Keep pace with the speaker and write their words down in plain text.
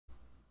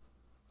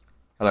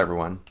Hello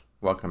everyone,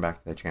 welcome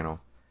back to the channel.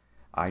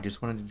 I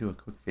just wanted to do a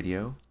quick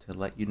video to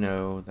let you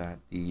know that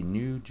the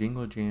new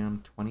Jingle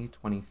Jam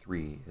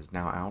 2023 is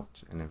now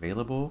out and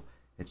available.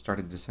 It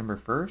started December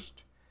 1st.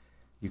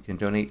 You can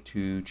donate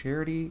to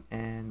charity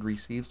and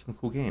receive some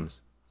cool games.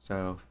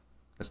 So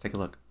let's take a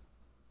look.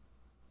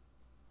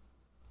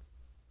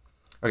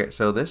 Okay,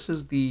 so this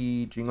is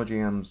the Jingle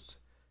Jam's,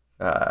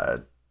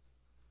 Tifty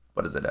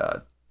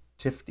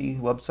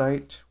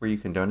website where you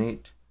can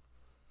donate.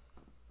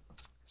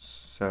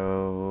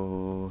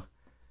 So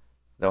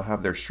they'll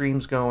have their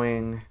streams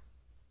going,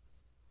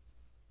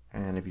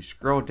 and if you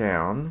scroll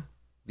down,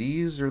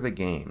 these are the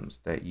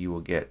games that you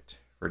will get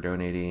for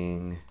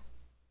donating.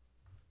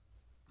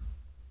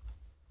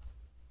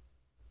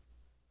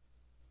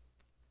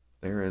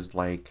 There is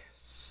like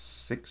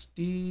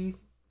 60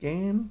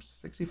 games,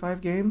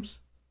 65 games.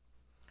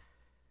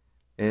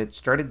 It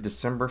started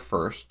December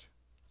 1st,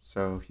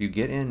 so if you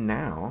get in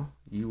now,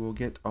 you will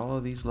get all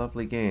of these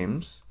lovely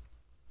games.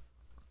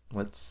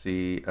 Let's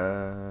see,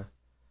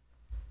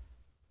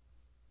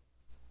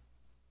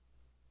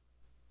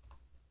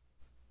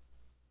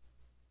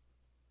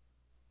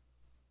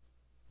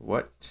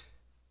 what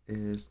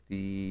is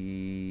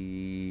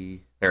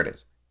there it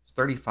is. It's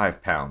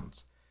 35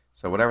 pounds.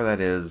 So whatever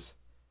that is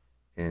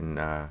in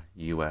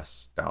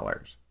US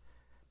dollars.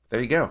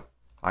 There you go.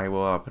 I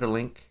will put a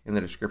link in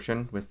the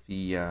description with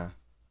the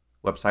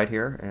website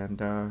here, and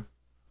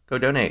go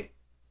donate,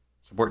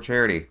 support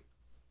charity,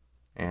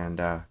 and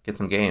get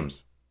some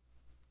games.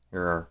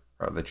 Here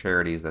are the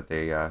charities that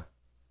they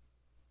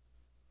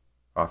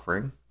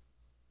offering.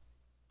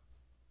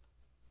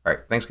 All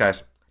right, thanks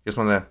guys. Just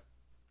wanted to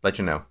let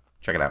you know.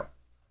 Check it out.